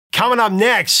Coming up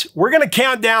next, we're going to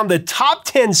count down the top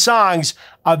 10 songs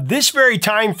of this very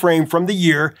time frame from the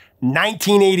year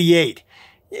 1988.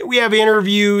 We have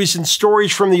interviews and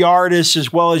stories from the artists,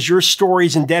 as well as your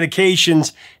stories and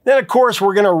dedications. Then, of course,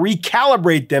 we're going to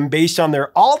recalibrate them based on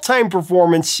their all-time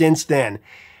performance since then.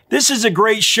 This is a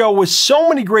great show with so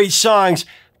many great songs.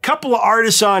 A couple of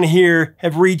artists on here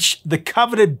have reached the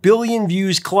coveted billion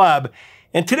views club.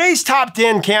 And today's top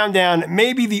 10 countdown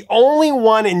may be the only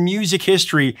one in music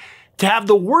history to have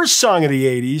the worst song of the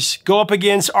 80s go up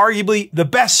against arguably the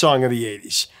best song of the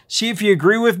 80s. See if you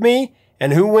agree with me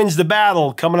and who wins the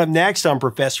battle coming up next on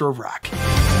Professor of Rock.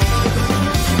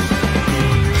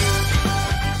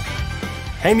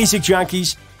 Hey music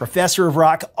junkies, Professor of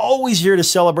Rock, always here to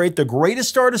celebrate the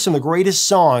greatest artists and the greatest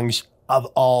songs of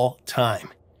all time.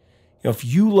 If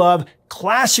you love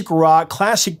classic rock,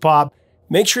 classic pop,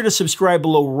 make sure to subscribe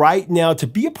below right now to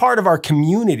be a part of our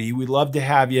community. We'd love to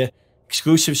have you.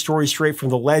 Exclusive stories straight from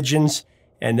the legends.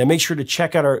 And make sure to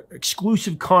check out our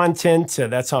exclusive content.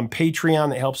 That's on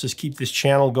Patreon. That helps us keep this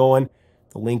channel going.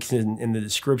 The link's in the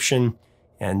description.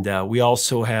 And we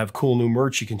also have cool new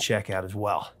merch you can check out as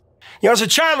well. You know, as a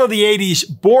child of the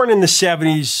 80s, born in the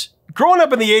 70s, growing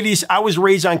up in the 80s, I was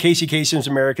raised on Casey Kasem's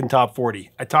American Top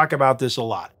 40. I talk about this a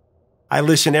lot. I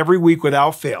listen every week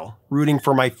without fail, rooting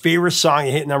for my favorite song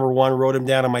that hit #1, wrote him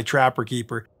down on my Trapper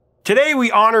Keeper. Today, we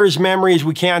honor his memory as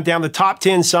we count down the top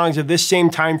 10 songs of this same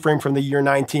time frame from the year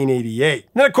 1988.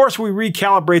 And then, of course, we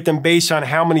recalibrate them based on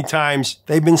how many times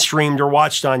they've been streamed or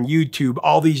watched on YouTube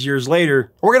all these years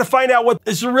later. We're going to find out what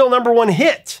is the real #1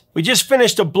 hit. We just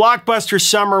finished a blockbuster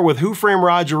summer with Who Framed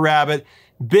Roger Rabbit,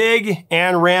 Big,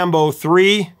 and Rambo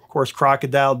 3. Of course,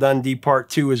 Crocodile Dundee Part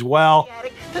 2 as well.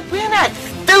 But we're not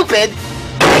stupid.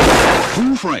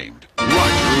 Who Framed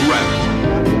Roger Rabbit?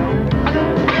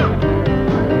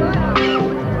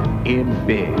 In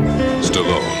Big.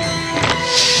 Stallone.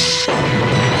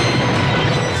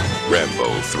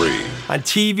 Rambo 3. On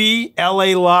TV,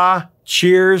 LA Law,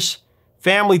 Cheers,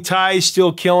 Family Ties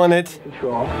still killing it.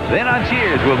 Then on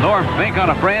Cheers, will Norm think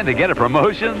on a friend to get a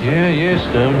promotion? Yes,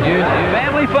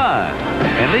 Family fun.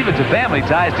 And leave it to Family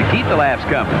Ties to keep the laughs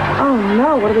coming. Oh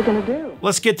no, what are we gonna do?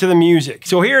 Let's get to the music.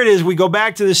 So here it is. We go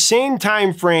back to the same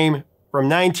time frame from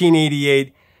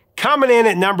 1988. Coming in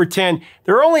at number 10,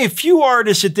 there are only a few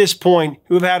artists at this point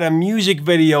who have had a music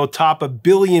video top 1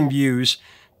 billion views.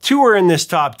 2 are in this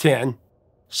top 10.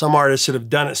 Some artists that have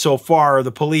done it so far are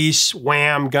The Police,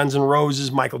 Wham, Guns N'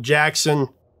 Roses, Michael Jackson,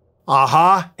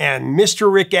 Aha, and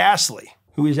Mr. Rick Astley,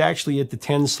 who is actually at the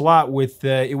 10 slot with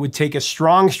It Would Take a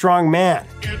Strong, Strong Man.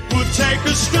 It would take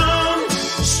a strong,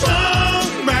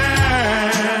 strong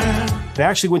man. It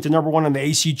actually went to #1 on the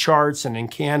AC charts and in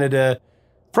Canada.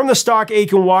 From the stock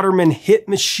Aiken Waterman hit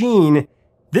Machine,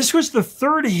 this was the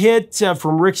 3rd hit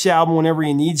from Rick's album Whenever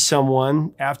You Need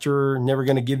Someone, after Never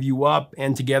Gonna Give You Up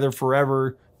and Together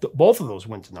Forever. Both of those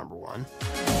went to #1.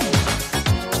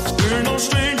 We're no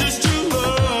strangers to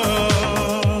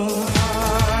love.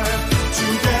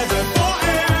 Together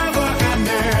forever and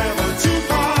never to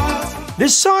part.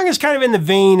 This song is kind of in the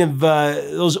vein of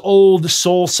those old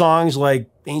soul songs like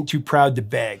Ain't Too Proud to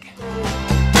Beg.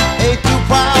 Ain't too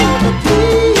proud to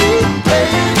plead,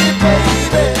 baby,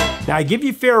 baby. Now, I give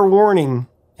you fair warning,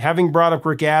 having brought up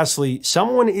Rick Astley,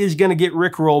 someone is going to get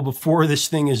Rickrolled before this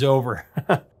thing is over.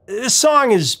 This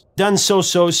song has done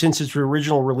so-so since its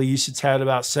original release. It's had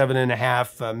about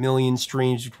 7.5 million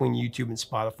streams between YouTube and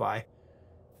Spotify.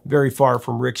 Very far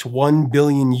from Rick's 1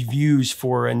 billion views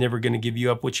for Never Gonna Give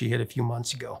You Up, which he hit a few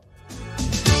months ago.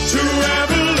 To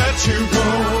ever let you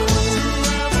go.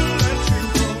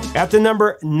 At the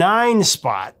number 9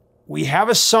 spot, we have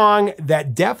a song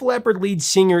that Def Leppard lead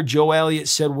singer Joe Elliott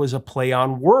said was a play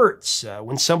on words.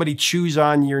 When somebody chews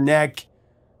on your neck,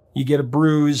 you get a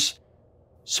bruise.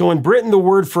 So in Britain, the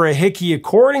word for a hickey,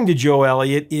 according to Joe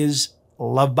Elliott, is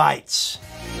love bites.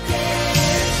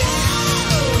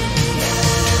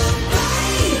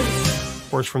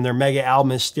 Of course, from their mega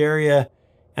album Hysteria,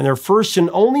 and their first and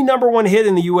only #1 hit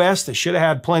in the US, they should have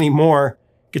had plenty more.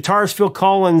 Guitarist Phil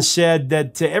Collins said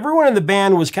that everyone in the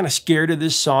band was kind of scared of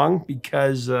this song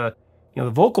because the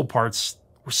vocal parts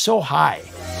were so high.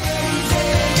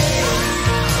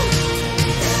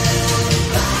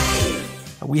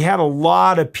 We had a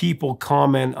lot of people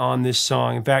comment on this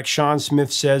song. In fact, Sean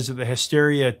Smith says that the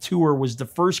Hysteria tour was the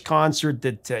first concert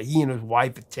that he and his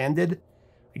wife attended.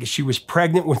 I guess she was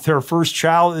pregnant with their first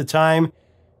child at the time.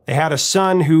 They had a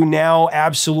son who now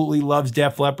absolutely loves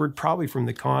Def Leppard, probably from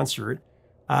the concert.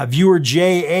 Viewer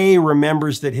J.A.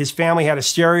 remembers that his family had a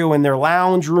stereo in their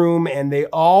lounge room and they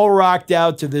all rocked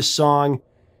out to this song.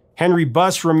 Henry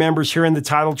Buss remembers hearing the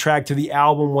title track to the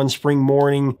album one spring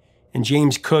morning and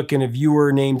James Cook and a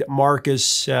viewer named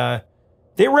Marcus.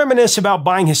 They reminisce about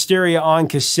buying Hysteria on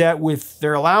cassette with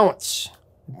their allowance.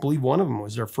 I believe one of them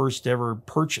was their first ever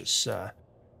purchase.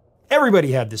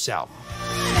 Everybody had this album.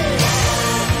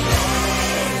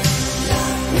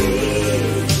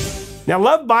 Now,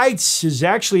 Love Bites has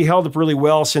actually held up really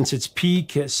well since its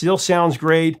peak. It still sounds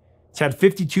great. It's had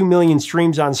 52 million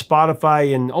streams on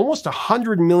Spotify and almost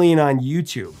 100 million on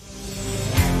YouTube.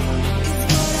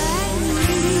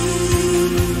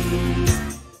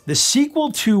 The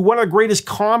sequel to one of the greatest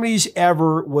comedies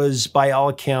ever was, by all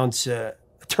accounts,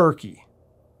 Turkey.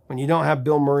 When you don't have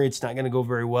Bill Murray, it's not going to go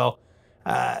very well.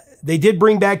 They did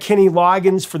bring back Kenny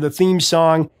Loggins for the theme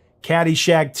song,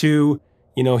 Caddyshack 2.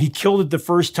 You know, he killed it the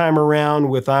first time around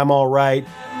with I'm All Right.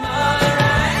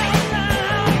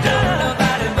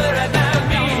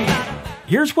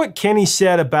 Here's what Kenny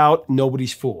said about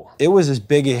Nobody's Fool. It was as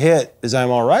big a hit as I'm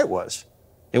All Right was.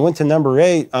 It went to number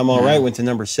 8. I'm All Right went to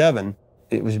number 7.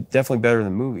 It was definitely better than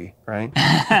the movie, right?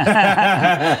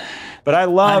 But I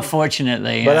love,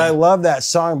 unfortunately, but I love that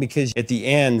song because at the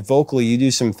end, vocally, you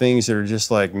do some things that are just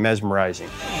like mesmerizing.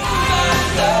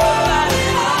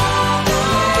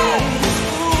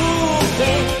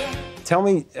 Tell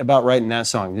me about writing that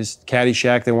song. Just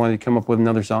Caddyshack, they wanted to come up with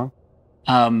another song?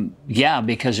 Yeah,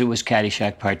 because it was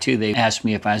Caddyshack Part 2. They asked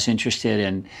me if I was interested,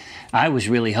 and I was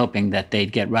really hoping that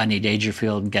they'd get Rodney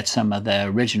Dangerfield and get some of the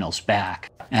originals back.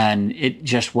 And it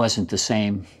just wasn't the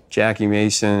same. Jackie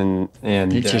Mason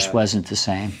and... It just wasn't the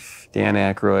same. Dan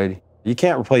Aykroyd. You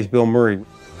can't replace Bill Murray.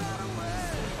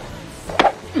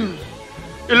 It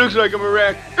looks like I'm a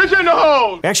wreck. It's in the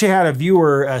hole! I actually had a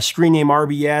viewer, a screen name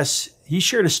RBS. He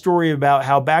shared a story about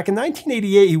how back in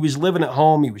 1988, he was living at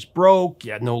home. He was broke. He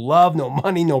had no love, no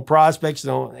money, no prospects,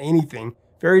 no anything.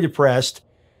 Very depressed.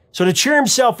 So to cheer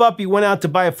himself up, he went out to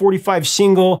buy a 45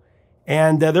 single,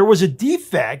 and there was a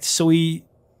defect, so he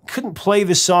couldn't play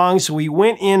the song, so he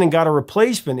went in and got a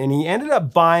replacement, and he ended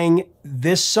up buying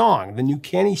this song, the new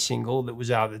Kenny single that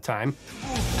was out at the time.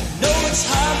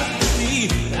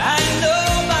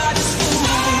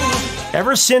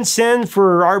 Ever since then,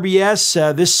 for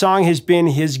RBS, this song has been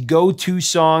his go-to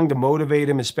song to motivate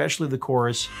him, especially the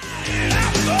chorus.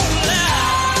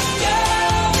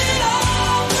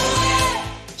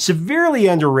 Severely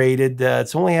underrated.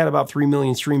 It's only had about 3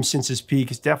 million streams since its peak.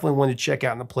 It's definitely one to check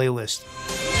out in the playlist.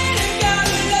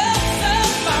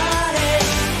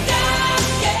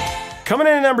 Coming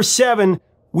in at number 7,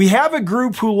 we have a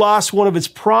group who lost one of its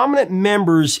prominent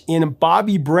members in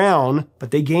Bobby Brown,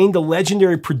 but they gained a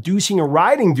legendary producing and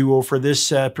writing duo for this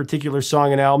particular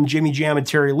song and album, Jimmy Jam and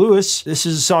Terry Lewis. This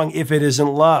is a song, If It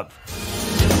Isn't Love.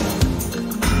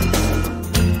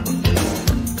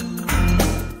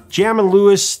 Jam and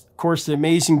Lewis, of course, the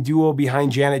amazing duo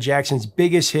behind Janet Jackson's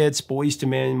biggest hits, Boyz II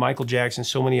Men, Michael Jackson,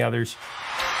 so many others.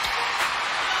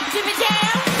 Jimmy Jam!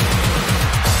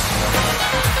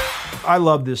 I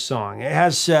love this song. It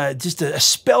has just a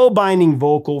spellbinding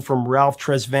vocal from Ralph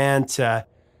Tresvant.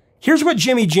 Here's what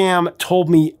Jimmy Jam told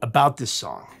me about this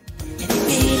song.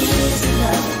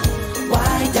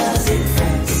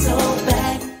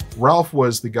 Ralph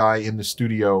was the guy in the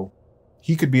studio.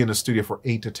 He could be in the studio for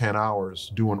 8 to 10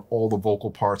 hours doing all the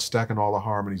vocal parts, stacking all the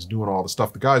harmonies, doing all the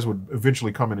stuff. The guys would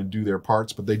eventually come in and do their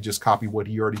parts, but they'd just copy what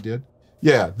he already did.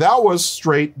 Yeah, that was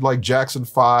straight like Jackson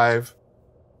 5,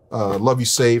 Love You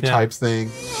Save type thing.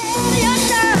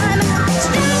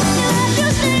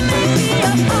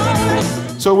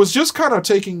 So it was just kind of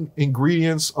taking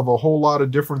ingredients of a whole lot of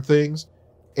different things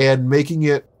and making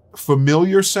it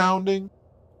familiar sounding,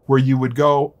 where you would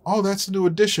go, oh, that's a new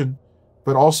addition,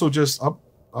 but also just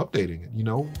updating it, you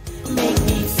know? Make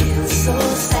me feel so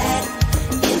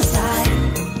sad inside.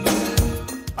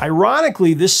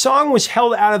 Ironically, this song was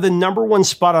held out of the #1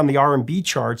 spot on the R&B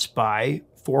charts by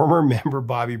former member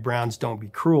Bobby Brown's Don't Be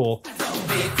Cruel.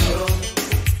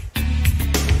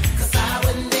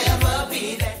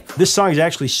 This song has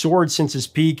actually soared since its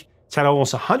peak. It's had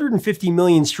almost 150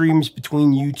 million streams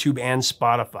between YouTube and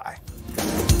Spotify.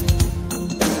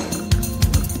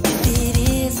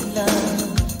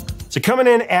 So coming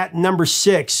in at number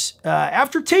 6,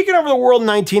 after taking over the world in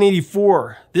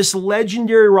 1984, this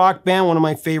legendary rock band, one of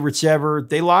my favorites ever,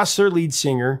 they lost their lead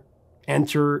singer.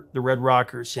 Enter the Red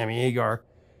Rockers, Sammy Hagar.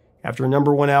 After a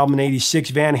 #1 album in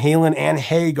 '86, Van Halen and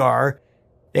Hagar,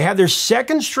 they had their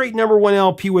second straight #1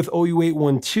 LP with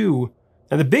OU812.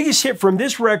 Now the biggest hit from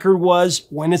this record was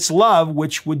When It's Love,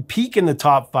 which would peak in the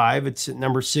top 5. It's at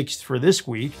number 6 for this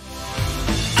week.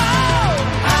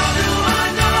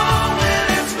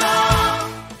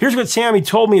 Here's what Sammy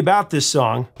told me about this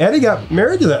song. Eddie got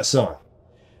married to that song.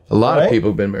 A lot Right? of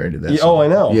people have been married to that Yeah, song. oh, I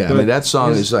know. Yeah, I But mean, that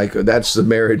song is like, that's the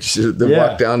marriage, the Yeah.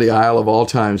 walk down the aisle of all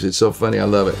times. It's so funny. I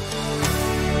love it.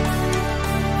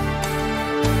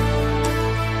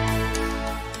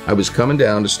 I was coming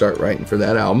down to start writing for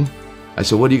that album. I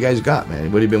said, what do you guys got,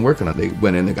 man? What have you been working on? They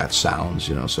went in and got sounds,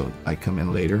 you know, so I come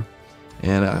in later.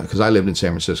 And because I lived in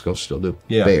San Francisco, still do,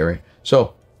 Bay Area.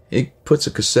 So he puts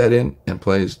a cassette in and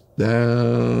plays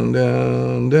down,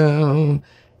 down, down.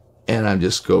 And I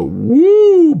just go,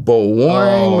 woo,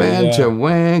 boing, man,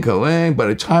 cha-wang, ka-wang. By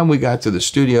the time we got to the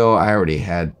studio, I already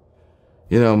had,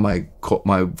 you know, my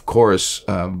chorus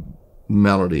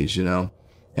melodies, you know,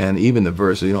 and even the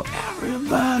verse, you know,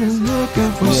 everybody's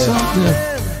looking for something.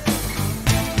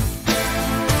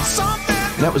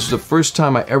 And that was the first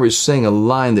time I ever sang a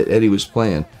line that Eddie was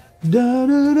playing. Da, da,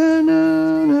 da,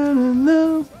 da, da, da,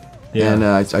 da. Yeah. And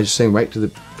I just sang right to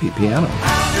the piano.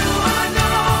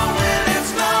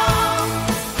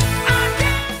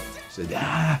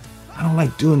 I don't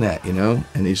like doing that, you know?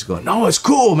 And he's going, no, it's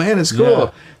cool, man, it's cool. Yeah.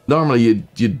 Normally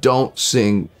you don't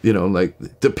sing, you know, like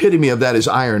the epitome of that is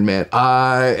Iron Man.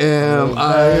 I am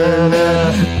Iron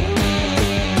Man.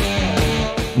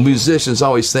 Musicians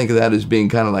always think of that as being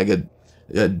kind of like a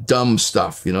dumb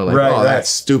stuff, you know, like, that's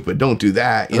stupid, don't do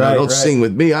that, you know, don't sing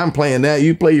with me, I'm playing that,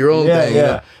 you play your own thing. You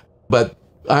know? But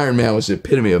Iron Man was the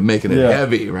epitome of making it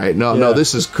heavy, right? No,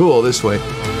 this is cool this way.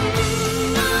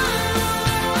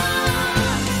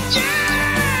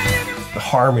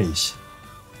 Harmonies,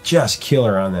 just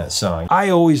killer on that song. I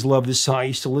always loved this song. I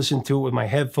used to listen to it with my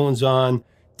headphones on,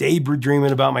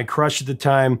 daydreaming about my crush at the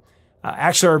time.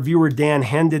 Actually, our viewer Dan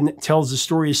Hendon tells the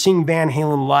story of seeing Van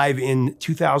Halen live in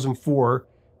 2004. It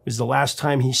was the last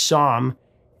time he saw him,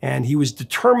 and he was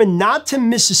determined not to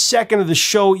miss a second of the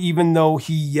show, even though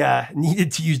he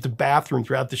needed to use the bathroom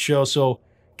throughout the show. So I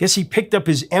guess he picked up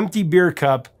his empty beer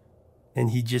cup and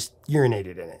he just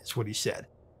urinated in it. That's what he said.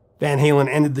 Van Halen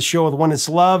ended the show with When It's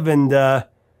Love, and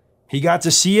he got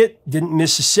to see it, didn't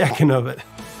miss a second of it.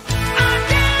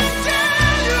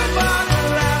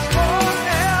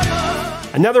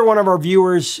 Another one of our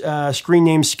viewers, screen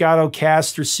name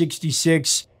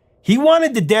Scottocaster66, he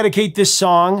wanted to dedicate this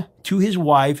song to his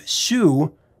wife,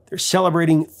 Sue. They're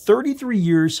celebrating 33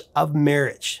 years of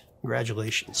marriage.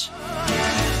 Congratulations.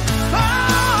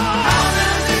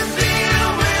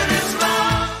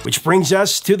 Which brings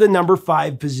us to the number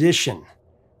 5 position.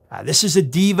 This is a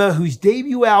diva whose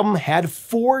debut album had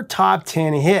 4 top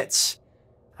 10 hits.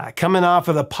 Coming off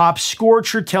of the pop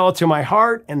scorcher, Tell It to My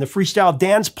Heart, and the freestyle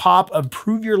dance pop of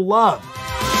Prove Your Love.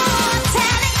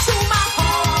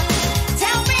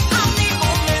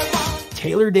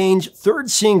 Taylor Dayne's third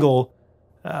single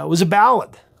was a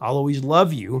ballad, I'll Always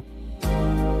Love You.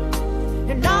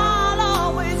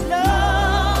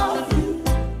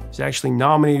 Was actually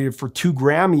nominated for 2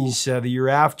 Grammys the year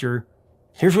after.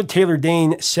 Here's what Taylor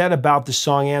Dayne said about the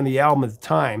song and the album at the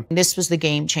time. This was the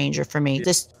game changer for me.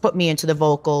 This put me into the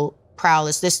vocal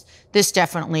prowess. This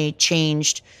definitely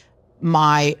changed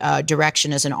my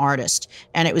direction as an artist.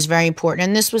 And it was very important.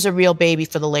 And this was a real baby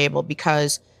for the label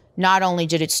because not only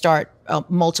did it start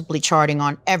multiply charting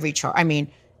on every chart, I mean,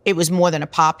 it was more than a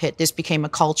pop hit. This became a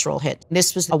cultural hit.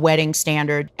 This was a wedding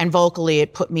standard. And vocally,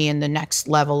 it put me in the next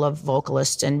level of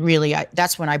vocalist. And really,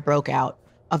 that's when I broke out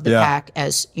of the pack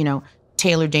as, you know,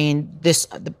 Taylor Dayne, this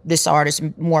artist,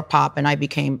 more pop. And I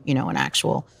became, you know, an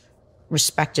actual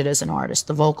respected as an artist.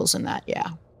 The vocals in that,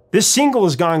 This single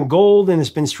has gone gold and has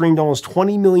been streamed almost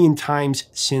 20 million times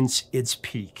since its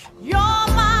peak. You're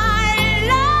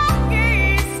my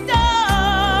lucky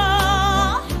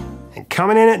star. And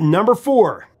coming in at number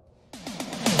 4.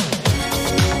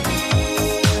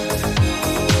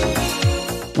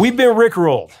 We've been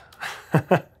Rickrolled.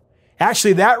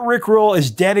 Actually, that Rickroll is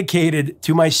dedicated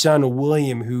to my son,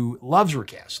 William, who loves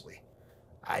Rick Astley.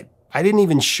 I didn't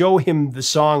even show him the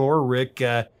song or Rick.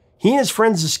 He and his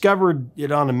friends discovered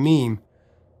it on a meme.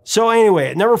 So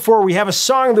anyway, at number 4, we have a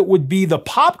song that would be the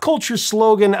pop culture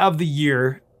slogan of the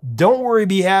year, Don't Worry,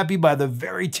 Be Happy, by the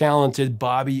very talented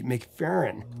Bobby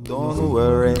McFerrin. Don't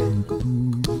worry,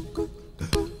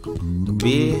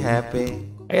 be happy.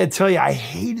 I gotta tell you, I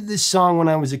hated this song when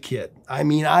I was a kid. I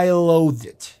mean, I loathed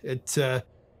it. It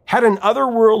had an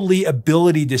otherworldly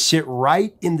ability to sit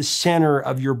right in the center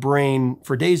of your brain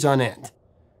for days on end.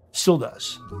 Still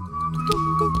does.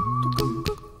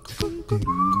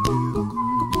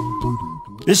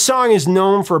 This song is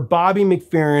known for Bobby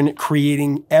McFerrin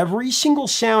creating every single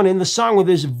sound in the song with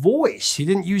his voice. He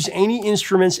didn't use any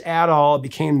instruments at all. It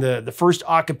became the first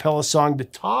a cappella song to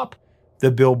top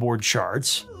the Billboard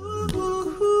charts.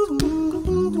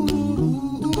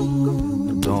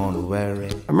 Don't worry.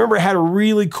 remember it had a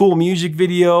really cool music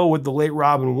video with the late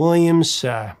Robin Williams.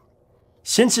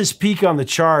 Since its peak on the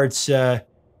charts, it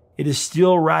is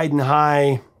still riding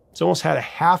high. It's almost had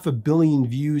 500 million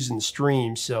views and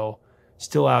streams, so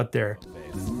still out there.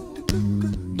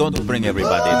 Don't bring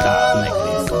everybody down like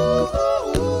this.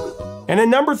 And at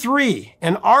number 3,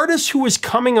 an artist who was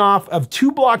coming off of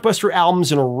 2 blockbuster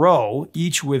albums in a row,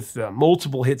 each with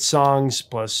multiple hit songs,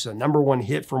 plus a #1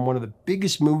 hit from one of the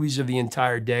biggest movies of the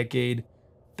entire decade,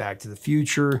 Back to the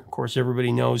Future. Of course,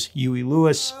 everybody knows Huey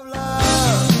Lewis.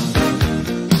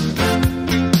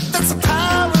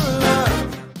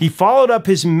 He followed up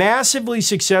his massively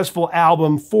successful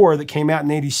album 4 that came out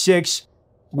in '86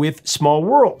 with Small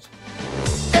World.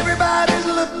 Everybody's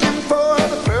looking for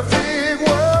the perfect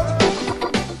world.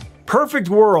 Perfect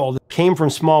World came from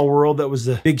Small World. That was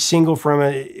the big single from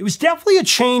it. It was definitely a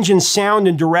change in sound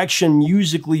and direction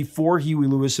musically for Huey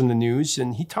Lewis and the News,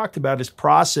 and he talked about his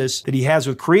process that he has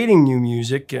with creating new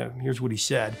music. Here's what he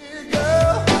said.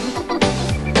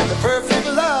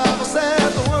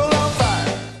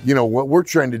 You know, what we're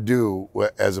trying to do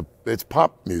it's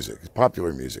pop music, it's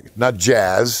popular music, not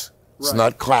jazz, it's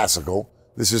not classical.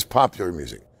 This is popular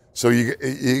music. So you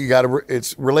got to,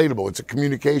 it's relatable. It's a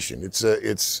communication. It's a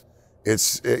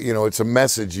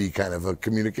messagey kind of a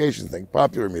communication thing,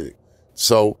 popular music.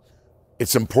 So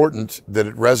it's important that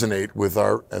it resonate with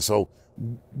so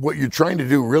what you're trying to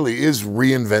do really is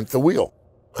reinvent the wheel.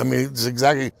 I mean, it's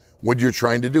exactly what you're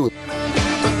trying to do.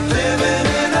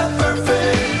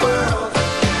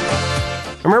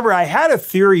 Remember, I had a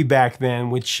theory back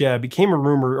then, which became a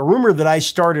rumor that I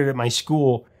started at my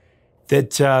school,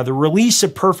 that the release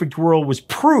of Perfect World was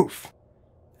proof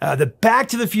that Back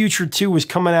to the Future 2 was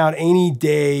coming out any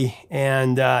day,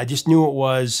 and I just knew it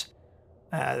was.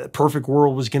 Perfect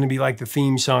World was going to be like the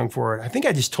theme song for it. I think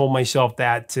I just told myself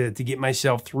that to get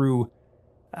myself through.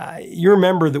 You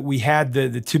remember that we had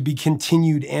the to be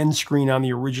continued end screen on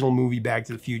the original movie Back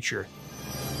to the Future.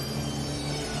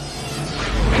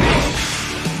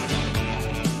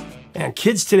 And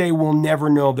kids today will never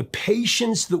know the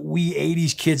patience that we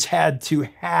 80s kids had to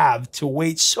have to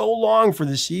wait so long for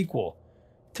the sequel.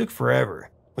 It took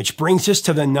forever. Which brings us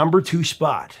to the #2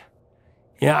 spot.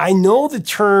 Yeah, I know the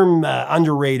term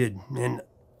underrated and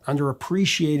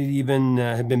underappreciated even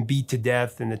have been beat to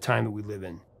death in the time that we live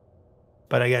in.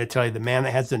 But I got to tell you, the man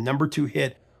that has the #2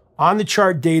 hit on the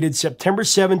chart dated September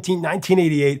 17,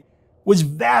 1988 was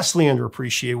vastly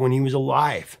underappreciated when he was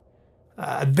alive.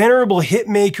 A venerable hit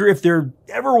maker, if there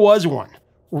ever was one.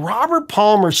 Robert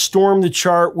Palmer stormed the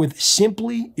chart with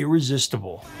Simply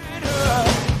Irresistible.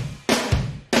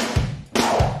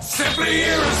 Simply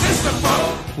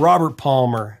irresistible. Robert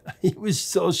Palmer, he was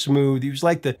so smooth. He was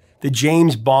like the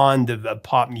James Bond of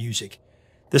pop music.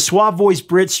 The suave-voiced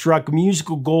Brit struck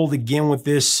musical gold again with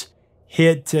this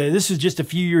hit. This was just a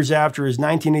few years after his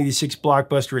 1986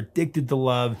 blockbuster Addicted to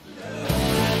Love.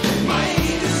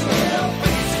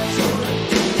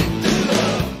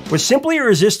 With Simply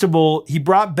Irresistible, he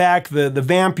brought back the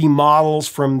vampy models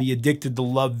from the Addicted to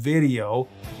Love video.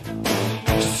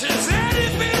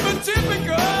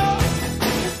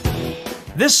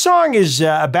 This song is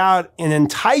about an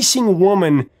enticing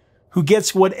woman who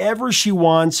gets whatever she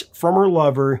wants from her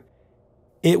lover.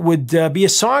 It would be a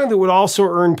song that would also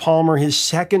earn Palmer his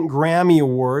 2nd Grammy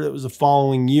Award. That was the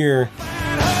following year.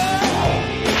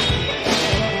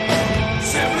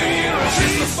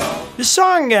 This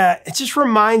song, it just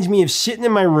reminds me of sitting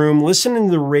in my room, listening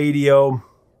to the radio.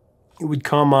 It would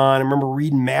come on. I remember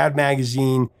reading Mad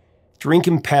Magazine,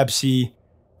 drinking Pepsi,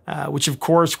 which of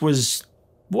course was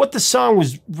what the song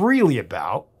was really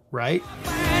about, right?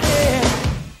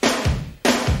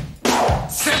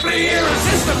 Simply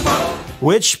irresistible.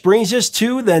 Which brings us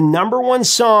to the #1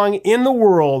 song in the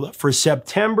world for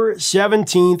September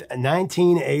 17th,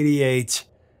 1988.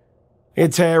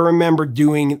 I remember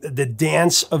doing the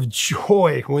dance of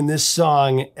joy when this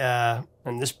song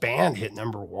and this band hit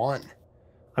 #1.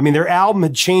 I mean, their album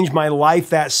had changed my life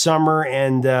that summer,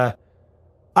 and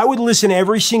I would listen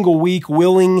every single week,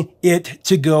 willing it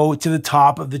to go to the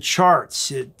top of the charts.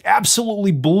 It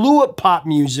absolutely blew up pop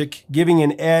music, giving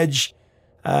an edge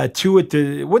to it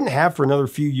that it wouldn't have for another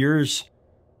few years.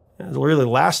 It was really the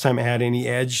last time it had any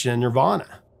edge, Nirvana.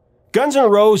 Guns N'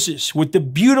 Roses with the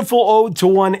beautiful ode to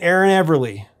one Aaron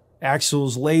Everly,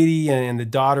 Axl's lady and the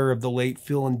daughter of the late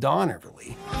Phil and Don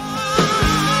Everly.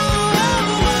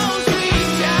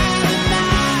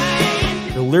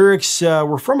 The lyrics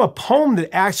were from a poem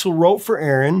that Axl wrote for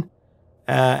Aaron.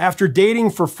 After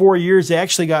dating for 4 years, they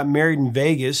actually got married in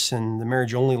Vegas, and the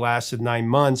marriage only lasted 9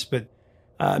 months. But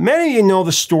Many of you know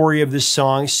the story of this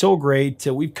song. So great.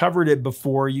 We've covered it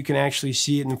before. You can actually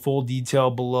see it in full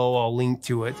detail below. I'll link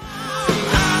to it.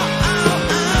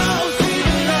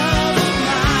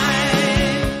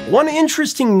 One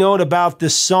interesting note about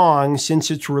this song since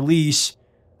its release,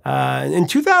 in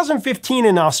 2015,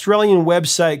 an Australian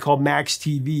website called Max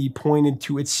TV pointed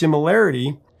to its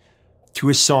similarity to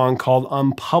a song called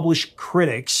Unpublished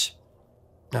Critics.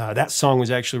 That song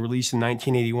was actually released in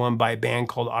 1981 by a band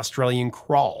called Australian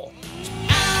Crawl.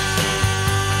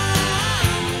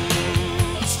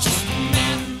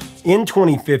 In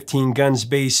 2015, Guns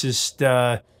bassist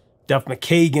Duff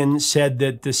McKagan said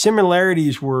that the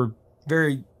similarities were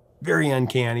very, very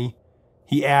uncanny.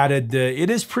 He added, it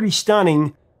is pretty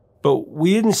stunning, but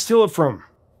we didn't steal it from him.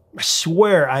 I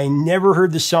swear I never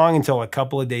heard the song until a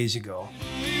couple of days ago.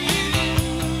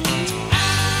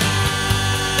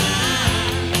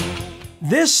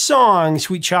 This song,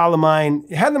 Sweet Child of Mine,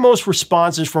 had the most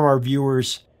responses from our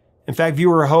viewers. In fact,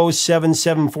 viewer host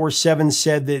 7747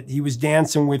 said that he was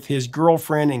dancing with his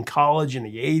girlfriend in college in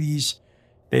the 80s.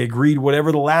 They agreed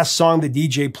whatever the last song the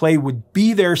DJ played would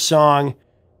be their song.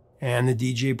 And the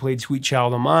DJ played Sweet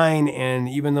Child of Mine. And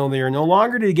even though they are no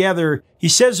longer together, he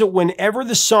says that whenever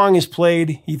the song is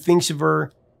played, he thinks of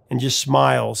her and just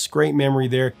smiles. Great memory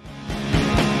there.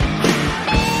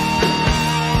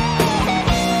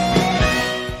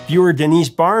 Viewer Denise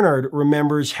Barnard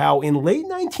remembers how in late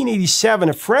 1987,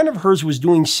 a friend of hers was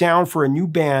doing sound for a new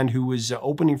band who was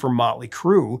opening for Motley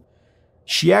Crue.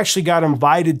 She actually got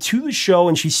invited to the show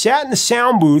and she sat in the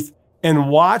sound booth and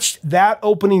watched that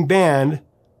opening band,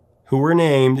 who were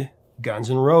named Guns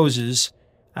N' Roses.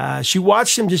 She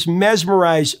watched them just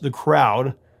mesmerize the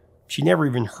crowd. She never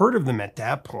even heard of them at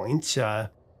that point.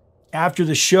 After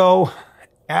the show,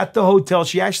 at the hotel,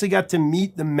 she actually got to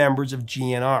meet the members of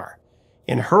GNR.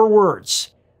 In her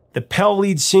words, the Pell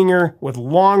lead singer with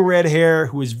long red hair,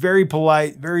 who was very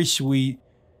polite, very sweet,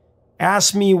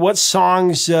 asked me what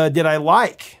songs did I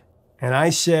like. And I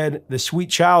said the Sweet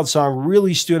Child song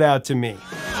really stood out to me.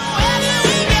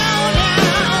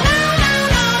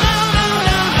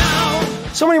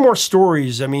 So many more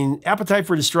stories. I mean, Appetite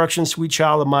for Destruction, Sweet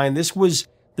Child of Mine. This was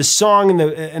the song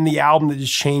and the album that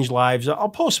just changed lives. I'll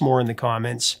post more in the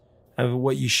comments of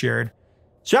what you shared.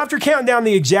 So after counting down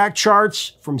the exact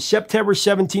charts from September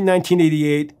 17,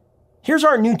 1988, here's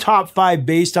our new top 5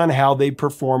 based on how they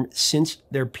performed since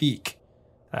their peak.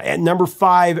 At number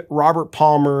 5, Robert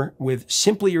Palmer with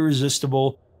Simply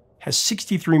Irresistible has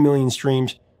 63 million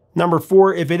streams. Number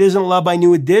 4, If It Isn't Love by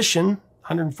New Edition,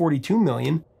 142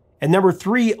 million. And number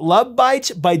 3, Love Bites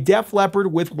by Def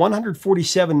Leppard with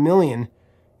 147 million.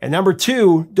 And number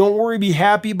 2, Don't Worry Be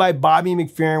Happy by Bobby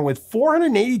McFerrin with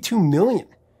 482 million.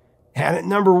 And at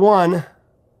number 1,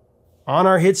 on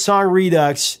our hit song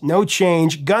Redux, no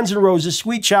change, Guns N' Roses,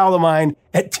 Sweet Child of Mine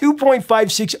at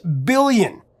 2.56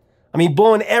 billion. I mean,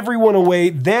 blowing everyone away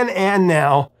then and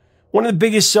now. One of the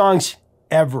biggest songs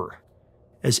ever.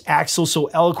 As Axl so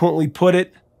eloquently put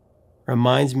it,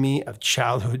 reminds me of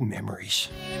childhood memories.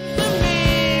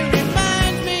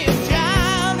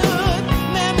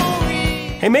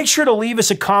 Hey, make sure to leave us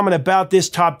a comment about this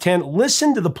top 10.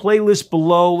 Listen to the playlist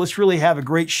below. Let's really have a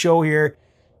great show here.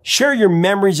 Share your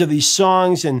memories of these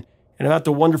songs and about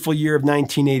the wonderful year of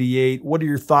 1988. What are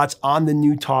your thoughts on the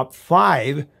new top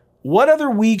 5? What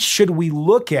other weeks should we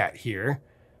look at here?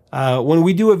 When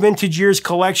we do a vintage years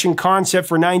collection concept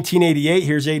for 1988,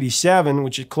 here's 87,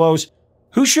 which is close.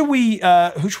 Who should we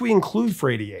include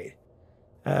for 88?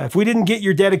 If we didn't get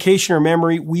your dedication or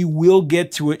memory, we will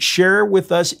get to it. Share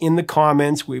with us in the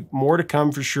comments. We have more to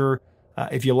come for sure.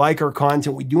 If you like our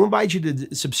content, we do invite you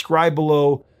to subscribe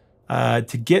below,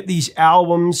 to get these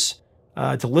albums,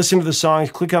 to listen to the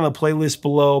songs. Click on the playlist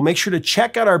below. Make sure to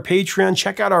check out our Patreon,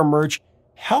 check out our merch.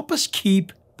 Help us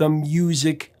keep the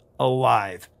music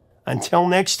alive. Until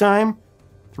next time,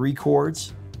 3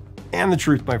 chords and the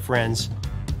truth, my friends.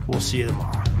 We'll see you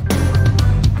tomorrow.